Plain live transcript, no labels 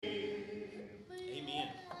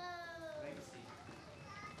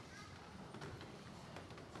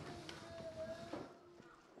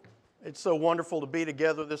It's so wonderful to be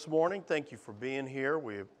together this morning. Thank you for being here.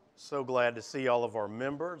 We're so glad to see all of our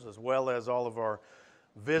members as well as all of our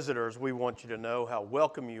visitors. We want you to know how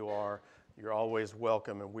welcome you are. You're always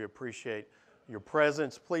welcome, and we appreciate your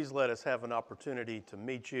presence. Please let us have an opportunity to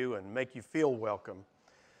meet you and make you feel welcome.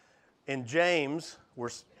 In James, we're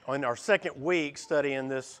in our second week studying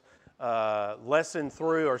this lesson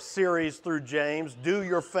through our series through James, Do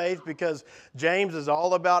Your Faith, because James is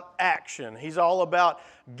all about action. He's all about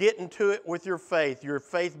getting to it with your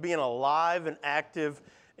faith being alive and active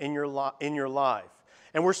in your life.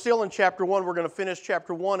 And we're still in chapter 1. We're going to finish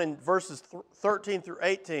chapter 1 in verses 13 through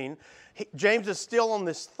 18. James is still on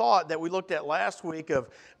this thought that we looked at last week of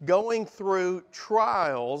going through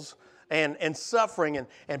trials and suffering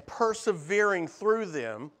and persevering through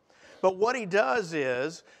them. But what he does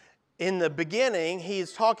is, in the beginning,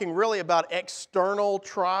 he's talking really about external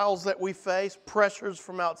trials that we face, pressures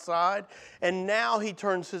from outside, and now he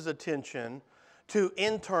turns his attention to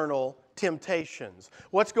internal temptations.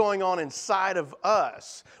 What's going on inside of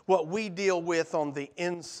us, what we deal with on the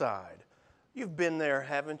inside. You've been there,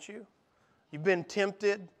 haven't you? You've been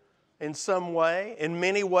tempted in some way, in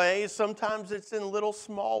many ways. Sometimes it's in little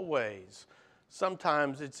small ways.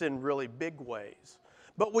 Sometimes it's in really big ways.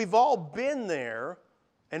 But we've all been there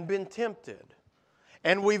and been tempted.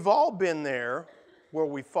 And we've all been there where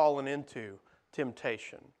we've fallen into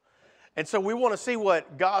temptation. And so we want to see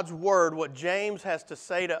what God's Word, what James has to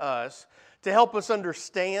say to us to help us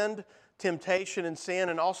understand temptation and sin,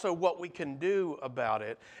 and also what we can do about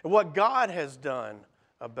it and what God has done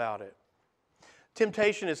about it.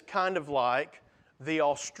 Temptation is kind of like the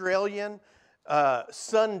Australian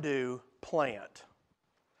sundew plant.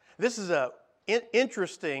 This is an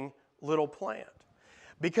interesting little plant,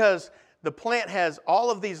 because the plant has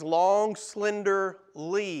all of these long, slender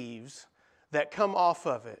leaves that come off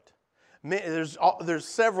of it. There's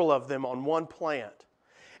several of them on one plant.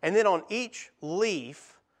 And then on each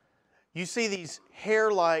leaf, you see these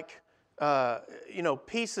hair-like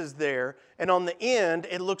pieces there. And on the end,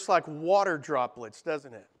 it looks like water droplets,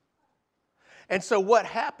 doesn't it? And so what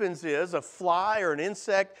happens is a fly or an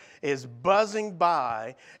insect is buzzing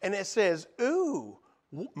by, and it says, ooh,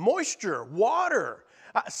 moisture, water,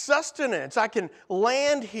 sustenance. I can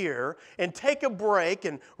land here and take a break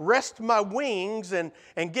and rest my wings and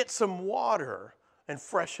get some water and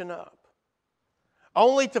freshen up.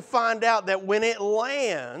 Only to find out that when it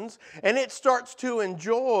lands and it starts to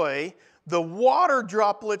enjoy the water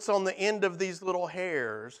droplets on the end of these little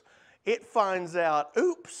hairs, it finds out,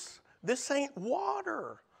 oops, this ain't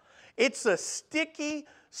water. It's a sticky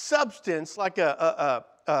substance, like a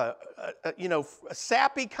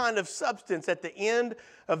sappy kind of substance at the end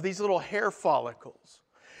of these little hair follicles.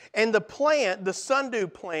 And the plant, the sundew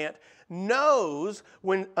plant, knows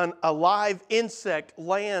when a live insect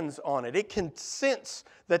lands on it. It can sense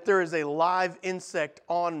that there is a live insect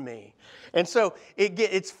on me. And so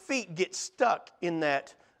its feet get stuck in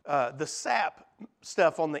that the sap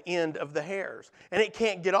stuff on the end of the hairs. And it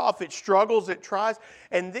can't get off. It struggles, it tries.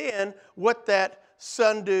 And then what that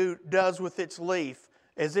sundew does with its leaf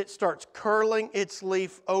is it starts curling its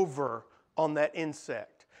leaf over on that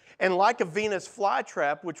insect. And like a Venus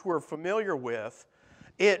flytrap, which we're familiar with,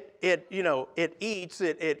 it eats,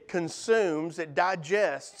 it consumes, it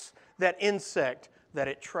digests that insect that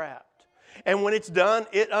it trapped. And when it's done,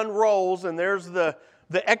 it unrolls, and there's the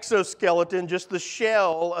exoskeleton, just the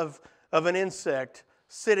shell of an insect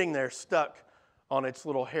sitting there stuck on its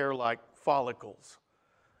little hair-like follicles.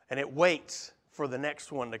 And it waits for the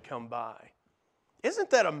next one to come by.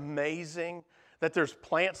 Isn't that amazing that there's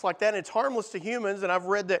plants like that? And it's harmless to humans, and I've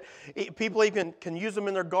read that people even can use them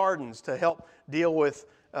in their gardens to help deal with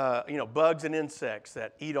bugs and insects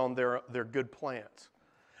that eat on their good plants.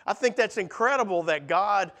 I think that's incredible that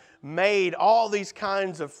God made all these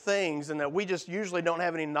kinds of things and that we just usually don't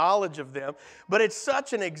have any knowledge of them. But it's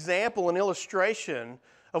such an example, an illustration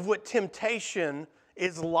of what temptation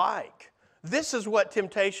is like. This is what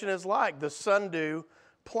temptation is like, the sundew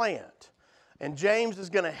plant. And James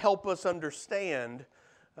is going to help us understand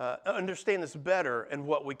this better and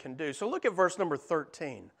what we can do. So look at verse number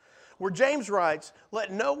 13, where James writes,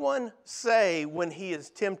 "Let no one say when he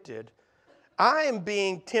is tempted, I am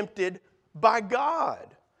being tempted by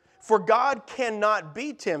God. For God cannot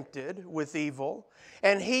be tempted with evil,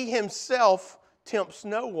 and he himself tempts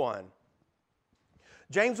no one."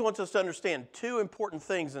 James wants us to understand two important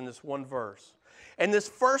things in this one verse. And this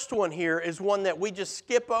first one here is one that we just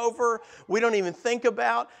skip over. We don't even think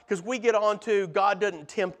about because we get on to God doesn't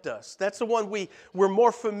tempt us. That's the one we're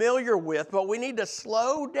more familiar with, but we need to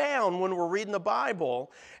slow down when we're reading the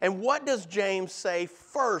Bible. And what does James say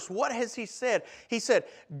first? What has he said? He said,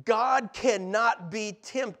 God cannot be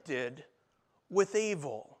tempted with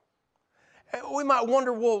evil. We might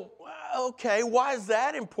wonder, well, okay, why is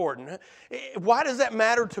that important? Why does that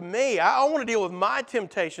matter to me? I want to deal with my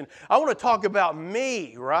temptation. I want to talk about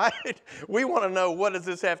me, right? We want to know, what does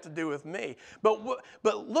this have to do with me? But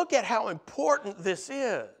look at how important this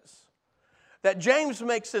is. That James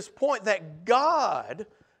makes this point that God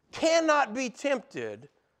cannot be tempted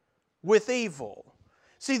with evil.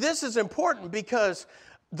 See, this is important because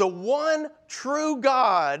the one true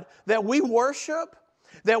God that we worship,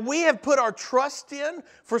 that we have put our trust in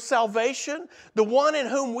for salvation, the one in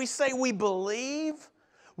whom we say we believe,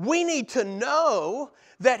 we need to know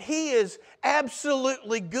that He is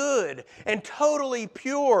absolutely good and totally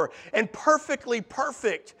pure and perfectly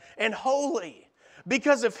perfect and holy.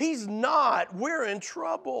 Because if He's not, we're in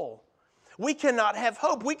trouble. We cannot have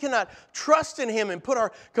hope. We cannot trust in Him and put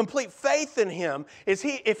our complete faith in Him if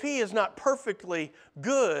He is not perfectly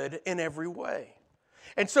good in every way.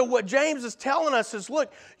 And so what James is telling us is,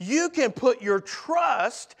 look, you can put your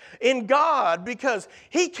trust in God because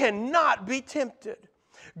He cannot be tempted.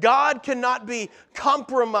 God cannot be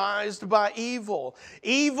compromised by evil.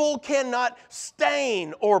 Evil cannot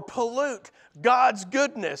stain or pollute God's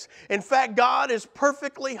goodness. In fact, God is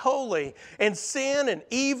perfectly holy, and sin and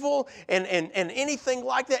evil and anything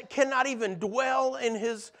like that cannot even dwell in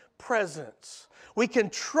His presence. We can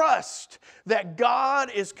trust that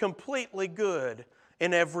God is completely good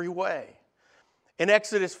in every way. In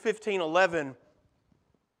Exodus 15:11,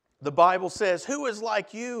 the Bible says, "Who is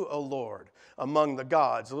like you, O Lord, among the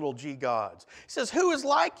gods," little g gods. It says, "Who is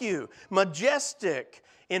like you, majestic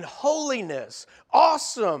in holiness,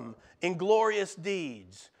 awesome in glorious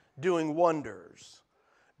deeds, doing wonders."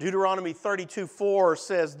 Deuteronomy 32:4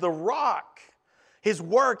 says, "The rock, His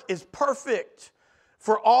work is perfect,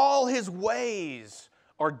 for all His ways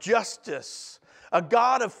are justice, a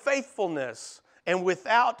God of faithfulness and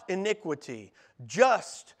without iniquity,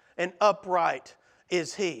 just and upright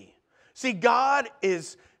is He." See, God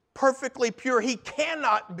is perfectly pure. He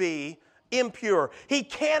cannot be impure. He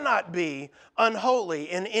cannot be unholy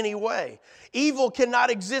in any way. Evil cannot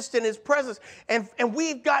exist in His presence. And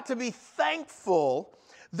we've got to be thankful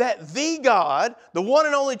that the God, the one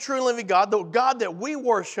and only true and living God, the God that we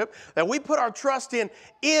worship, that we put our trust in,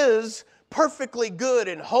 is perfectly good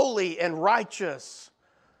and holy and righteous.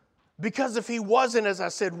 Because if He wasn't, as I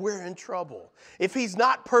said, we're in trouble. If He's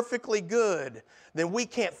not perfectly good, then we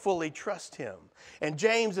can't fully trust Him. And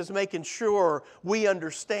James is making sure we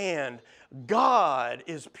understand God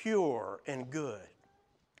is pure and good.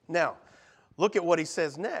 Now, look at what he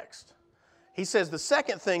says next. He says the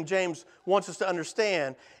second thing James wants us to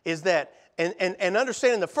understand is that, and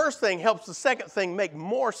understanding the first thing helps the second thing make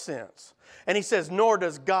more sense. And he says, "Nor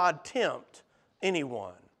does God tempt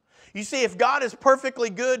anyone." You see, if God is perfectly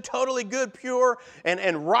good, totally good, pure,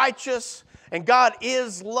 and righteous, and God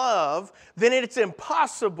is love, then it's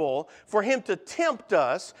impossible for Him to tempt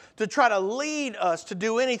us, to try to lead us to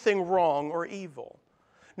do anything wrong or evil.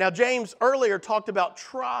 Now, James earlier talked about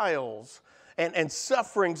trials and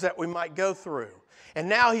sufferings that we might go through. And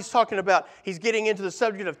now he's getting into the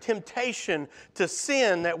subject of temptation to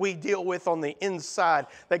sin that we deal with on the inside,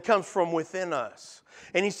 that comes from within us.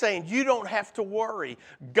 And he's saying, you don't have to worry.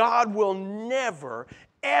 God will never,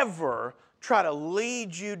 ever try to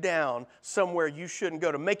lead you down somewhere you shouldn't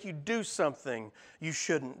go, to make you do something you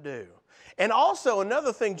shouldn't do. And also,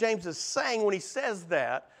 another thing James is saying when he says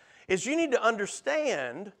that is you need to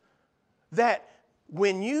understand that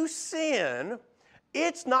when you sin,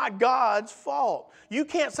 it's not God's fault. You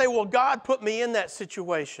can't say, well, God put me in that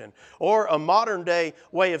situation. Or a modern day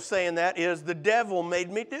way of saying that is, the devil made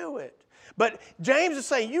me do it. But James is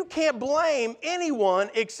saying you can't blame anyone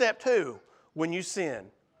except who? When you sin.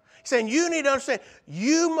 He's saying you need to understand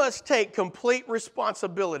you must take complete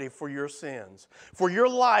responsibility for your sins, for your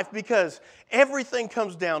life, because everything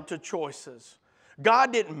comes down to choices.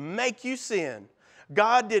 God didn't make you sin.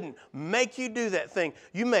 God didn't make you do that thing.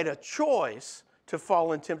 You made a choice to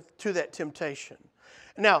fall into that temptation.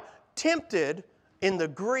 Now, tempted in the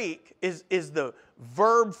Greek is the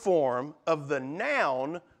verb form of the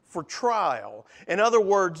noun for trial. In other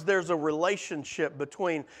words, there's a relationship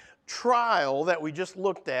between trial that we just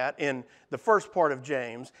looked at in the first part of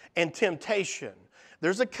James and temptation.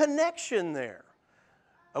 There's a connection there,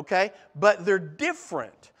 okay? But they're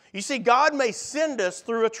different. You see, God may send us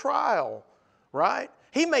through a trial, right?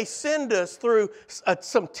 He may send us through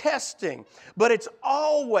some testing, but it's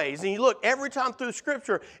always, and you look every time through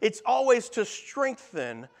Scripture, it's always to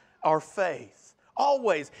strengthen our faith.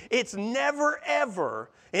 Always. It's never,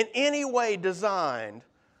 ever in any way designed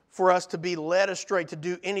for us to be led astray, to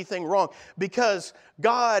do anything wrong, because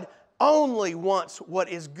God only wants what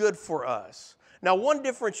is good for us. Now, one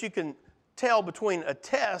difference you can tell between a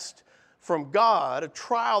test from God, a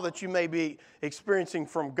trial that you may be experiencing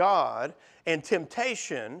from God, and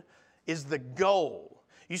temptation is the goal.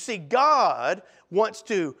 You see, God wants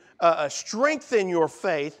to strengthen your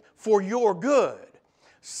faith for your good.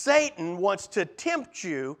 Satan wants to tempt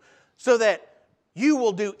you so that you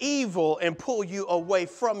will do evil and pull you away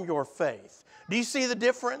from your faith. Do you see the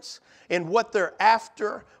difference in what they're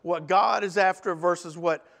after, what God is after versus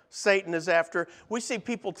what Satan is after? We see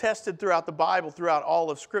people tested throughout the Bible, throughout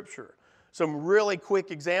all of Scripture. Some really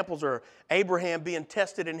quick examples are Abraham being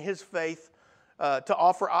tested in his faith to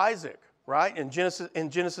offer Isaac, right? In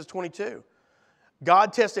Genesis 22.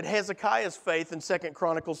 God tested Hezekiah's faith in 2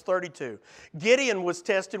 Chronicles 32. Gideon was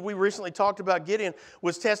tested, we recently talked about Gideon,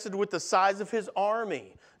 was tested with the size of his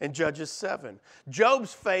army in Judges 7.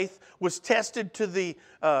 Job's faith was tested to the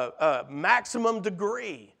maximum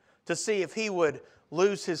degree to see if he would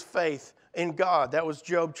lose his faith in God. That was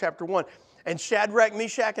Job chapter 1. And Shadrach,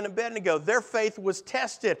 Meshach, and Abednego, their faith was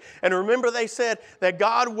tested. And remember they said that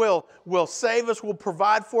God will save us, will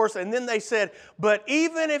provide for us. And then they said, but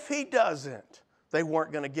even if He doesn't, they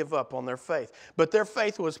weren't going to give up on their faith. But their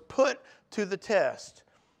faith was put to the test.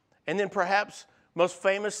 And then perhaps most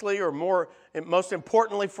famously or most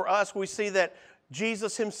importantly for us, we see that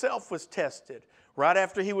Jesus Himself was tested right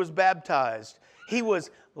after He was baptized. He was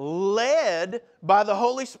led by the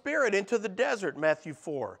Holy Spirit into the desert, Matthew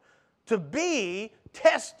 4, to be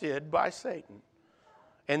tested by Satan.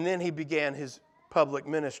 And then He began His public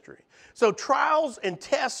ministry. So trials and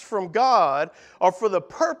tests from God are for the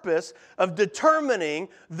purpose of determining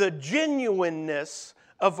the genuineness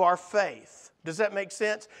of our faith. Does that make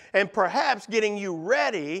sense? And perhaps getting you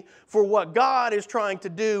ready for what God is trying to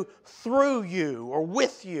do through you or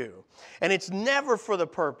with you. And it's never for the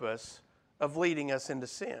purpose of leading us into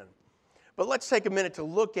sin. But let's take a minute to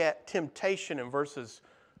look at temptation in verses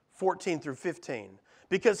 14 through 15.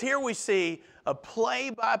 Because here we see a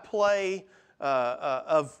play-by-play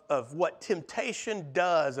of what temptation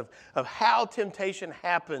does, of how temptation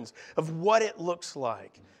happens, of what it looks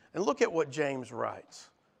like. And look at what James writes.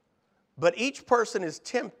 But each person is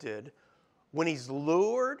tempted when he's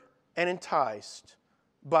lured and enticed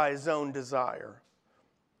by his own desire.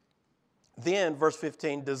 Then, verse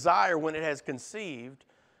 15, desire, when it has conceived,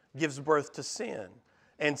 gives birth to sin.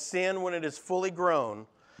 And sin, when it is fully grown,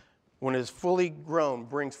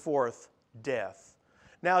 brings forth death.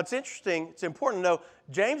 Now, it's interesting, it's important to know,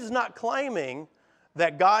 James is not claiming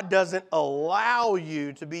that God doesn't allow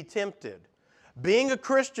you to be tempted. Being a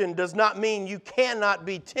Christian does not mean you cannot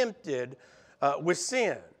be tempted with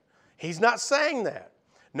sin. He's not saying that.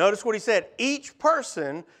 Notice what he said. Each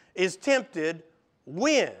person is tempted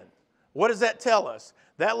when? What does that tell us?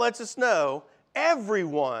 That lets us know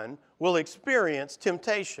everyone will experience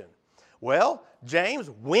temptation. Well, James,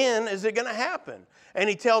 when is it going to happen? And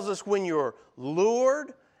he tells us when you're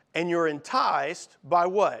lured and you're enticed by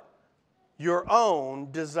what? Your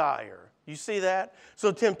own desire. You see that?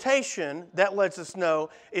 So temptation, that lets us know,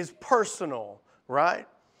 is personal, right?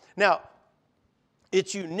 Now,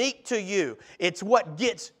 it's unique to you. It's what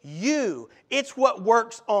gets you. It's what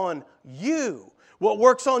works on you. What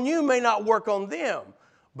works on you may not work on them,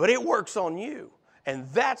 but it works on you. And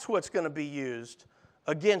that's what's going to be used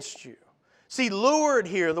against you. See, lured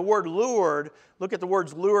here, the word lured, look at the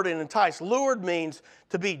words lured and enticed. Lured means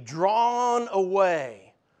to be drawn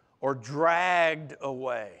away or dragged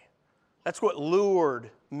away. That's what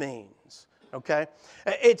lured means, okay?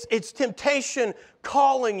 It's temptation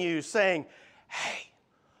calling you, saying, hey,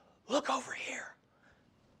 look over here.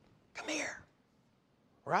 Come here,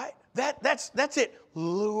 right? That's it,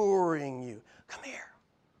 luring you. Come here.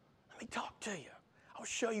 Let me talk to you. I'll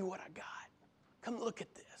show you what I got. Come look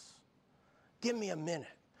at this. Give me a minute.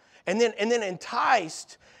 And then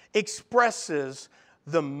enticed expresses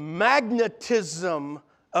the magnetism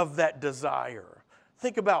of that desire.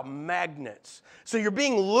 Think about magnets. So you're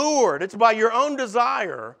being lured. It's by your own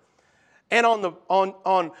desire. And on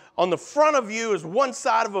the front of you is one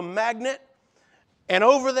side of a magnet. And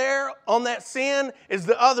over there on that sin is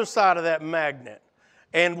the other side of that magnet.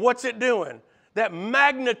 And what's it doing? That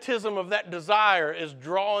magnetism of that desire is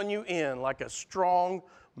drawing you in like a strong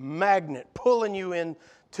magnet, pulling you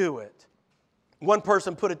into it. One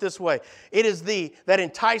person put it this way. That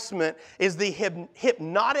enticement is the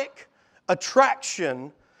hypnotic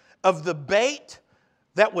attraction of the bait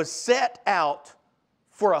that was set out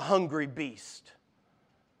for a hungry beast.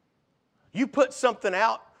 You put something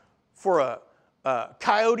out for a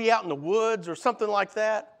coyote out in the woods or something like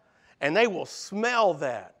that, and they will smell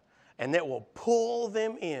that, and that will pull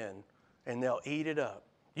them in, and they'll eat it up.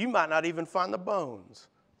 You might not even find the bones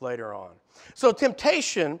later on. So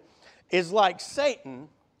temptation is like Satan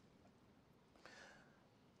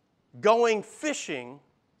going fishing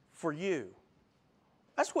for you.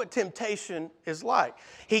 That's what temptation is like.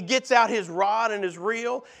 He gets out his rod and his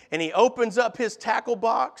reel, and he opens up his tackle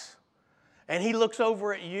box, and he looks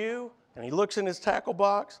over at you, and he looks in his tackle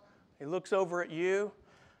box, he looks over at you,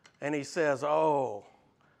 and he says, oh,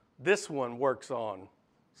 this one works on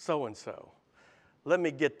so-and-so. Let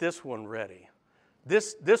me get this one ready.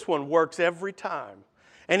 This one works every time.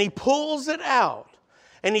 And he pulls it out,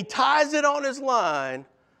 and he ties it on his line,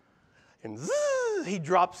 and he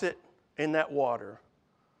drops it in that water.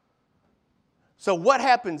 So what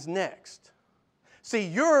happens next? See,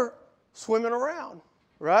 you're swimming around,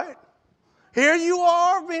 right? Here you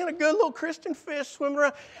are, being a good little Christian fish, swimming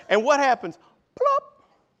around. And what happens? Plop,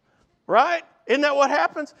 right? Isn't that what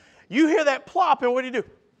happens? You hear that plop, and what do?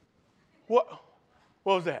 What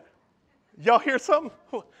was that? Y'all hear something?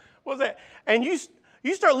 What was that? And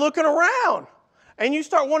you start looking around, and you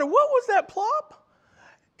start wondering, what was that plop?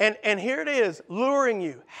 And here it is, luring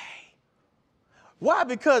you. Hey. Why?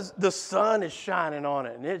 Because the sun is shining on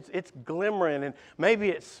it, and it's glimmering, and maybe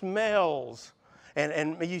it smells.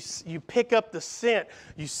 And you pick up the scent.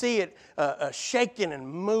 You see it shaking and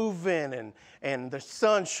moving, and the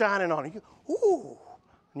sun shining on it. Ooh,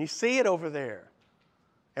 and you see it over there.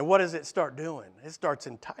 And what does it start doing? It starts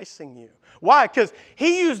enticing you. Why? Because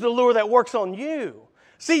he used the lure that works on you.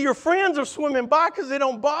 See, your friends are swimming by because it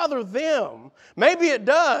don't bother them. Maybe it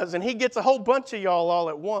does, and he gets a whole bunch of y'all all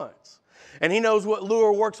at once. And he knows what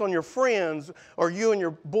lure works on your friends, or you and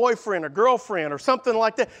your boyfriend or girlfriend or something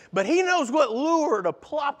like that. But he knows what lure to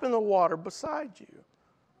plop in the water beside you.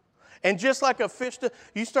 And just like a fish,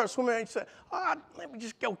 you start swimming and you say, let me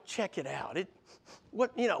just go check it out.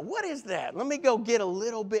 What is that? Let me go get a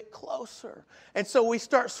little bit closer. And so we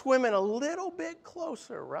start swimming a little bit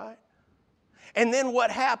closer, right? And then what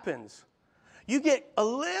happens? You get a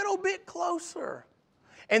little bit closer.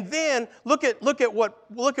 And then look at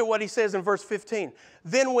what he says in verse 15.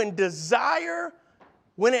 Then when desire,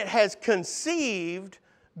 when it has conceived,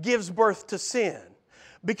 gives birth to sin.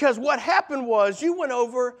 Because what happened was you went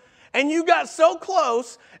over and you got so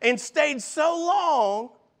close and stayed so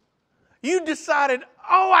long, you decided,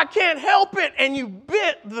 oh, I can't help it, and you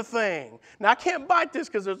bit the thing. Now, I can't bite this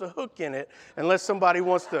because there's a hook in it unless somebody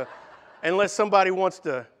wants to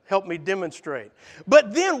help me demonstrate.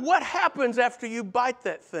 But then what happens after you bite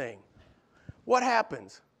that thing? What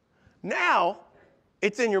happens? Now,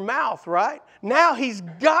 it's in your mouth, right? Now he's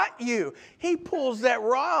got you. He pulls that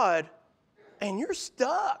rod, and you're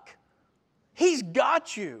stuck. He's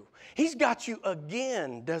got you. He's got you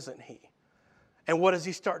again, doesn't he? And what does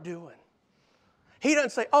he start doing? He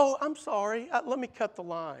doesn't say, oh, I'm sorry, let me cut the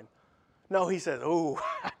line. No, he says, oh,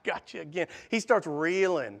 I got you again. He starts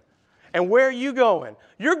reeling. And where are you going?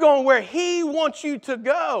 You're going where he wants you to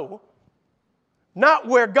go, not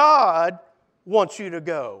where God wants you to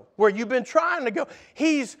go, where you've been trying to go.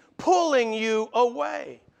 He's pulling you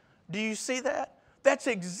away. Do you see that? That's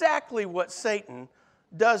exactly what Satan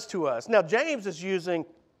does to us. Now, James is using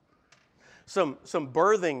some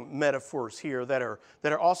birthing metaphors here that are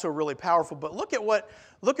also really powerful. But look at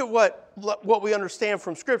what we understand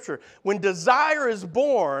from Scripture. When desire is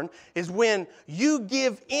born is when you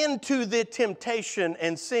give into the temptation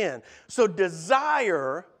and sin. So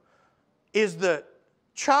desire is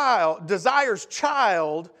desire's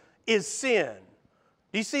child is sin.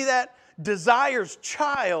 Do you see that? Desire's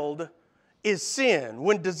child is sin.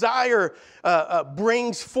 When desire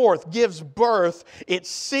brings forth, gives birth, it's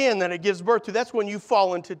sin that it gives birth to. That's when you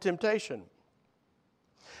fall into temptation.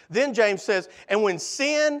 Then James says, and when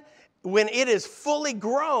sin, when it is fully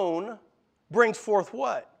grown, brings forth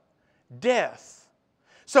what? Death.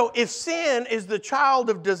 So if sin is the child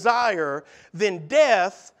of desire, then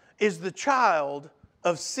death is the child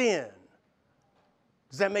of sin.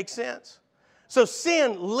 Does that make sense? So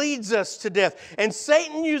sin leads us to death. And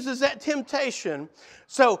Satan uses that temptation.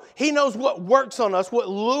 So he knows what works on us, what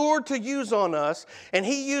lure to use on us. And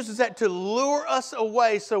he uses that to lure us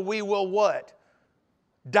away so we will what?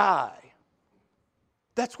 Die.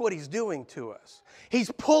 That's what he's doing to us. He's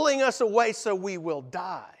pulling us away so we will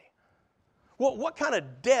die. Well, what kind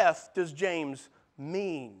of death does James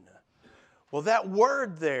mean? Well, that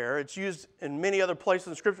word there, it's used in many other places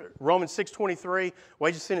in Scripture. Romans 6:23,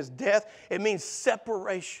 wages of sin is death. It means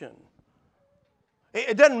separation.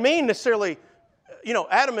 It doesn't mean necessarily,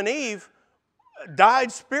 Adam and Eve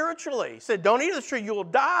died spiritually. He said, don't eat of this tree, you will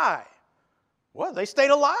die. Well, they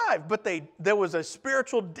stayed alive, but there was a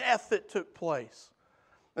spiritual death that took place.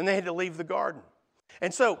 And they had to leave the garden.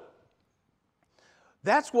 And so,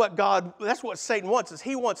 that's what Satan wants, is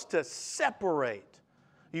he wants to separate.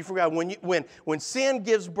 You forgot, when sin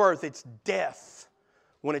gives birth, it's death.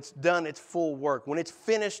 When it's done its full work. When it's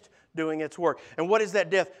finished doing its work. And what is that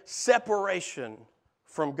death? Separation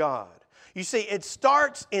from God. You see, it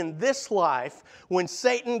starts in this life when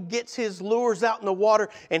Satan gets his lures out in the water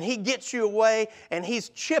and he gets you away and he's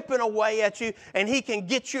chipping away at you and he can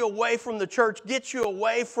get you away from the church, get you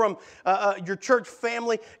away from your church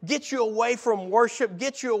family, get you away from worship,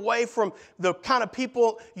 get you away from the kind of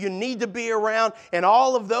people you need to be around and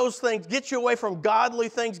all of those things, get you away from godly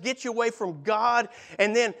things, get you away from God.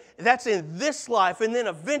 And then that's in this life. And then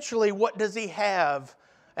eventually, what does he have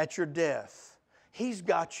at your death? He's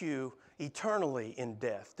got you eternally in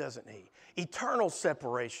death, doesn't he? Eternal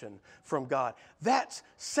separation from God. That's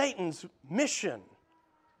Satan's mission.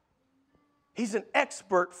 He's an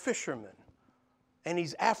expert fisherman, and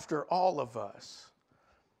he's after all of us.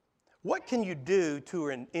 What can you do to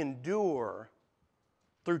endure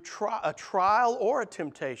through a trial or a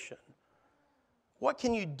temptation? What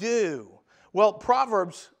can you do? Well,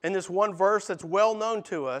 Proverbs, in this one verse that's well known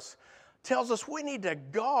to us, tells us we need to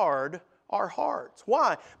guard our hearts.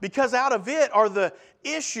 Why? Because out of it are the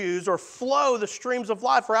issues or flow the streams of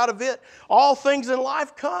life, or out of it all things in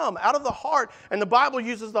life come, out of the heart. And the Bible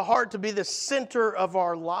uses the heart to be the center of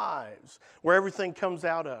our lives, where everything comes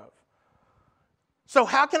out of. So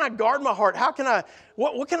how can I guard my heart?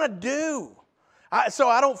 What can I do? So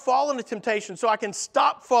I don't fall into temptation, so I can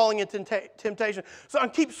stop falling into temptation, so I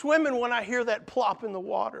can keep swimming when I hear that plop in the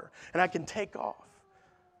water, and I can take off.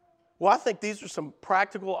 Well, I think these are some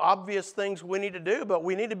practical, obvious things we need to do, but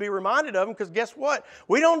we need to be reminded of them because guess what?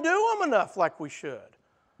 We don't do them enough like we should.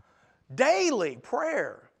 Daily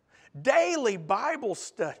prayer, daily Bible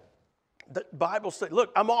study.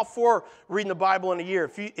 Look, I'm all for reading the Bible in a year.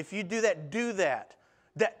 If you do that, do that.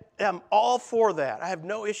 I'm all for that. I have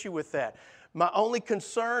no issue with that. My only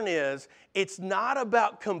concern is it's not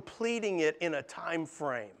about completing it in a time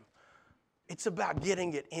frame. It's about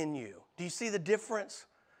getting it in you. Do you see the difference?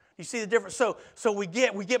 You see the difference? So we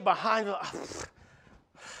get behind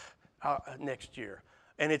next year,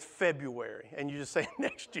 and it's February, and you just say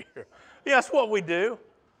next year. Yeah, that's what we do.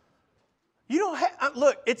 You don't have,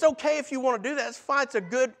 look, it's okay if you want to do that. It's fine.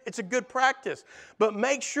 It's a good practice. But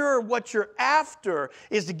make sure what you're after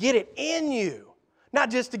is to get it in you,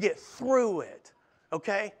 not just to get through it.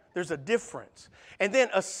 Okay? There's a difference. And then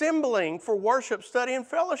assembling for worship, study, and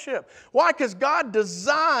fellowship. Why? Because God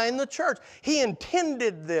designed the church. He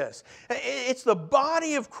intended this. It's the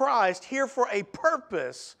body of Christ here for a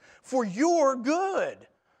purpose, for your good.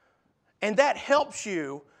 And that helps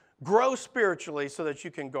you grow spiritually so that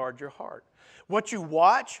you can guard your heart. What you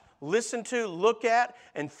watch, listen to, look at,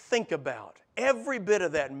 and think about. Every bit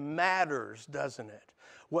of that matters, doesn't it?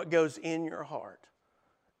 What goes in your heart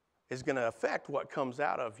is going to affect what comes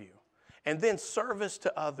out of you. And then service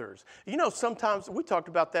to others. You know, sometimes, we talked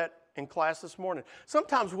about that in class this morning.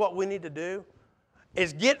 Sometimes what we need to do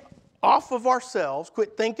is get off of ourselves,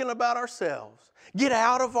 quit thinking about ourselves, get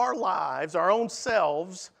out of our lives, our own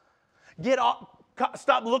selves,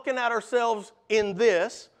 stop looking at ourselves in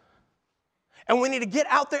this, and we need to get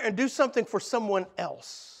out there and do something for someone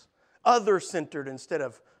else, other-centered instead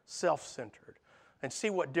of self-centered, and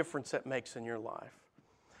see what difference that makes in your life.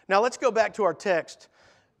 Now let's go back to our text.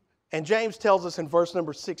 And James tells us in verse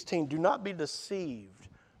number 16, do not be deceived,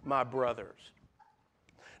 my brothers.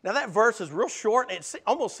 Now that verse is real short, and it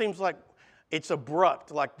almost seems like it's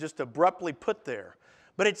abrupt, like just abruptly put there.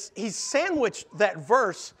 But he's sandwiched that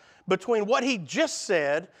verse between what he just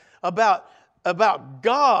said about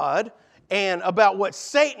God and about what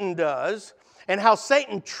Satan does and how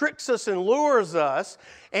Satan tricks us and lures us,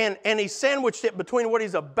 and he sandwiched it between what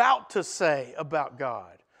he's about to say about God.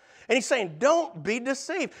 And he's saying, don't be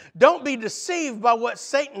deceived. Don't be deceived by what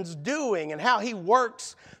Satan's doing and how he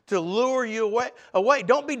works to lure you away.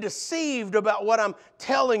 Don't be deceived about what I'm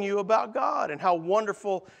telling you about God and how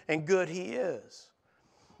wonderful and good he is.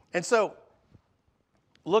 And so,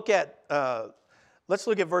 let's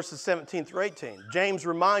look at verses 17 through 18. James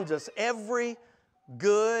reminds us every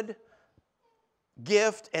good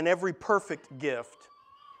gift and every perfect gift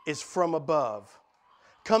is from above,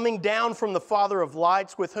 coming down from the Father of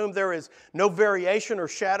lights, with whom there is no variation or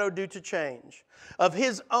shadow due to change. Of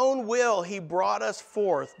His own will He brought us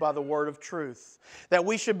forth by the word of truth, that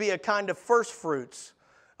we should be a kind of first fruits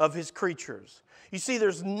of His creatures. You see,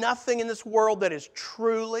 there's nothing in this world that is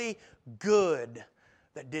truly good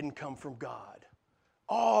that didn't come from God.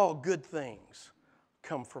 All good things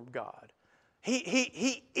come from God.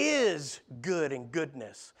 He is good and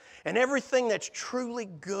goodness. And everything that's truly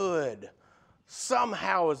good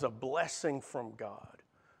somehow is a blessing from God.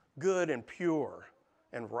 Good and pure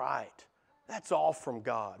and right. That's all from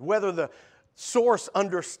God. Whether the source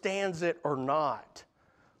understands it or not,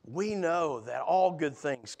 we know that all good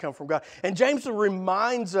things come from God. And James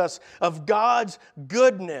reminds us of God's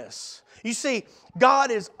goodness. You see, God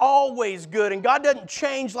is always good, and God doesn't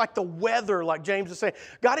change like the weather, like James is saying.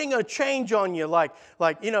 God ain't going to change on you like,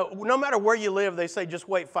 no matter where you live, they say just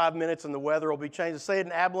wait 5 minutes and the weather will be changed. They say it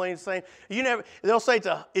in Abilene, they'll say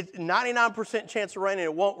it's 99% chance of rain and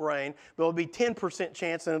it won't rain, but it'll be 10%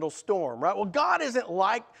 chance and it'll storm, right? Well, God isn't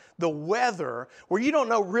like the weather where you don't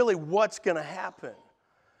know really what's going to happen.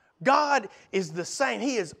 God is the same.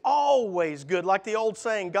 He is always good. Like the old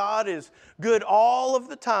saying, God is good all of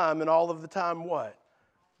the time, and all of the time what?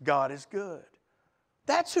 God is good.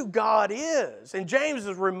 That's who God is. And James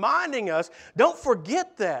is reminding us, don't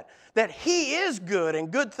forget that He is good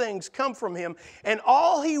and good things come from Him, and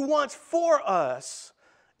all He wants for us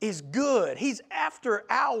is good. He's after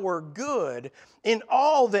our good in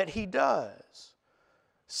all that He does.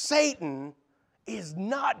 Satan is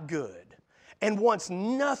not good and wants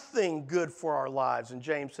nothing good for our lives. And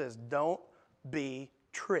James says, don't be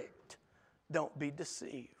tricked. Don't be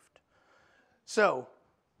deceived. So,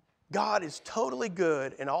 God is totally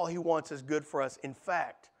good, and all He wants is good for us. In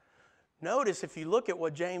fact, notice if you look at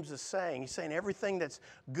what James is saying, he's saying everything that's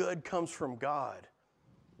good comes from God.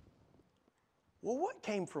 Well, what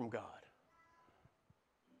came from God?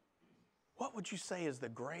 What would you say is the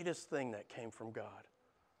greatest thing that came from God?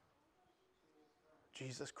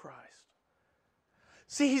 Jesus Christ.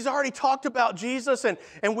 See, He's already talked about Jesus, and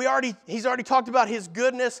He's already talked about His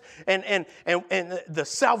goodness and the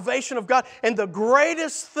salvation of God. And the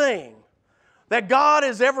greatest thing that God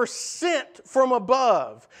has ever sent from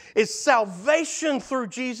above is salvation through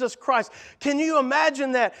Jesus Christ. Can you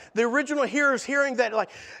imagine that? The original hearers hearing that,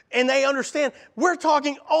 and they understand, we're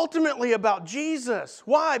talking ultimately about Jesus.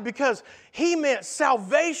 Why? Because He meant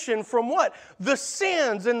salvation from what? The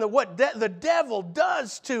sins and what the devil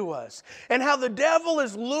does to us. And how the devil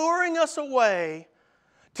is luring us away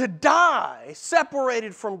to die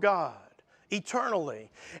separated from God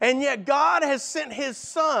eternally. And yet God has sent His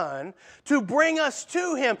Son to bring us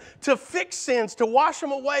to Him, to fix sins, to wash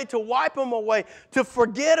them away, to wipe them away, to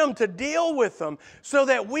forget them, to deal with them, so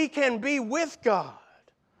that we can be with God.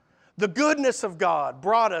 The goodness of God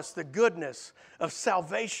brought us the goodness of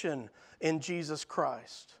salvation in Jesus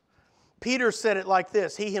Christ. Peter said it like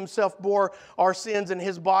this: He Himself bore our sins in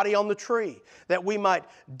His body on the tree, that we might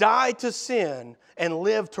die to sin and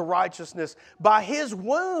live to righteousness. By His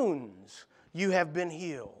wounds you have been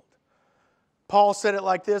healed. Paul said it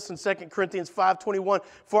like this in 2 Corinthians 5:21.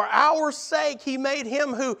 For our sake He made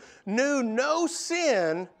Him who knew no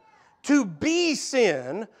sin to be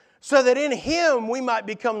sin, so that in Him we might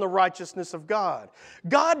become the righteousness of God.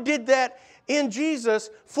 God did that in Jesus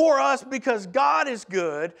for us because God is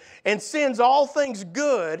good and sends all things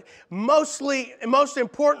good, most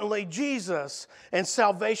importantly, Jesus and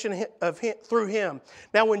salvation through Him.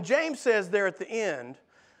 Now, when James says there at the end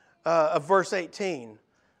of verse 18,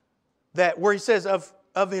 that where he says,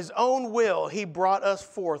 of His own will He brought us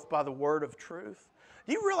forth by the word of truth.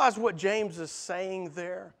 Do you realize what James is saying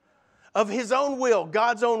there? Of His own will,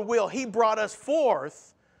 God's own will, He brought us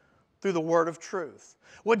forth through the word of truth.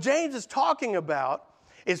 What James is talking about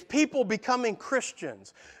is people becoming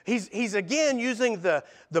Christians. He's again using the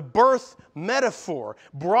birth metaphor.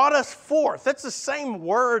 Brought us forth. That's the same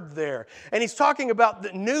word there. And he's talking about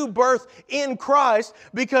the new birth in Christ,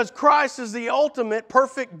 because Christ is the ultimate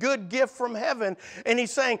perfect good gift from heaven. And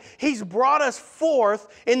he's saying He's brought us forth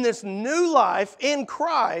in this new life in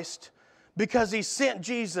Christ because He sent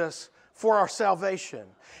Jesus for our salvation.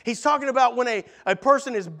 He's talking about when a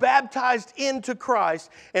person is baptized into Christ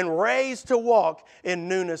and raised to walk in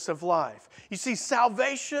newness of life. You see,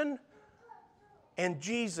 salvation and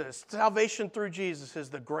Jesus, salvation through Jesus, is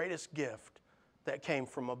the greatest gift that came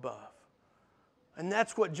from above. And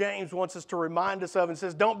that's what James wants us to remind us of, and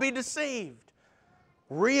says, don't be deceived.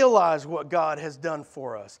 Realize what God has done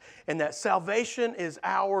for us, and that salvation is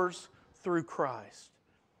ours through Christ.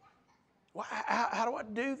 Well, how do I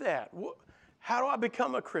do that? How do I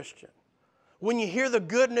become a Christian? When you hear the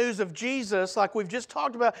good news of Jesus, like we've just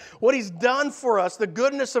talked about, what He's done for us, the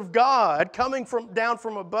goodness of God coming down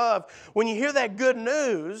from above, when you hear that good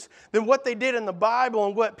news, then what they did in the Bible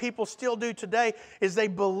and what people still do today is they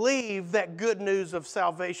believe that good news of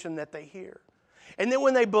salvation that they hear. And then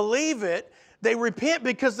when they believe it, they repent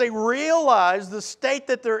because they realize the state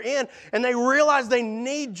that they're in, and they realize they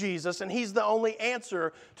need Jesus, and He's the only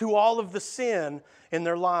answer to all of the sin in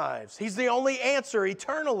their lives. He's the only answer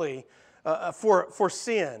eternally for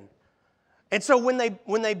sin. And so when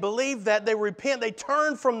they believe that, they repent, they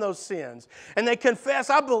turn from those sins, and they confess,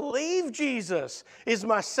 I believe Jesus is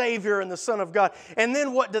my Savior and the Son of God. And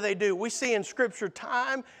then what do? We see in Scripture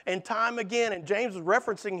time and time again, and James is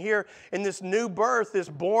referencing here in this new birth, this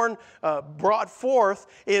brought forth,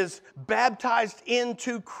 is baptized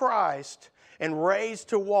into Christ and raised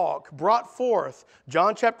to walk, brought forth,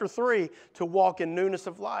 John chapter 3, to walk in newness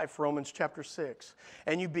of life, Romans chapter 6.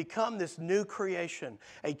 And you become this new creation,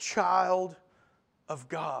 a child of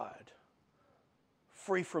God,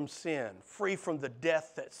 free from sin, free from the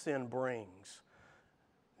death that sin brings,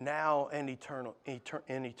 now and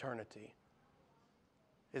in eternity.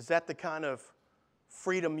 Is that the kind of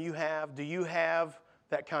freedom you have? Do you have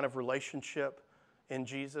that kind of relationship in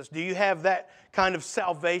Jesus? Do you have that kind of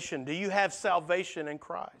salvation? Do you have salvation in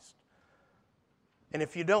Christ? And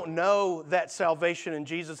if you don't know that salvation in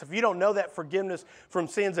Jesus, if you don't know that forgiveness from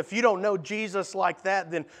sins, if you don't know Jesus like that,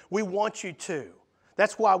 then we want you to.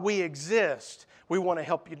 That's why we exist. We want to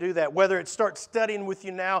help you do that. Whether it starts studying with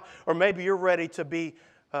you now, or maybe you're ready to be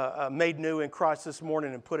made new in Christ this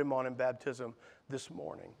morning and put Him on in baptism this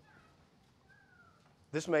morning.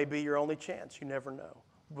 This may be your only chance. You never know.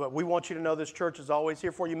 But we want you to know this church is always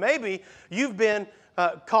here for you. Maybe you've been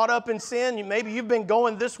caught up in sin. Maybe you've been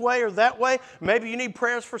going this way or that way. Maybe you need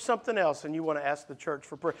prayers for something else and you want to ask the church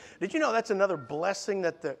for prayer. Did you know that's another blessing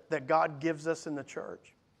that God gives us in the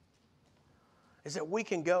church? Is that we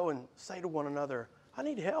can go and say to one another, I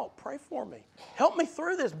need help. Pray for me. Help me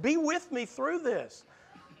through this. Be with me through this.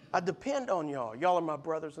 I depend on y'all. Y'all are my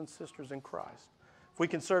brothers and sisters in Christ. If we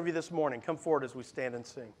can serve you this morning, come forward as we stand and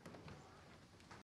sing.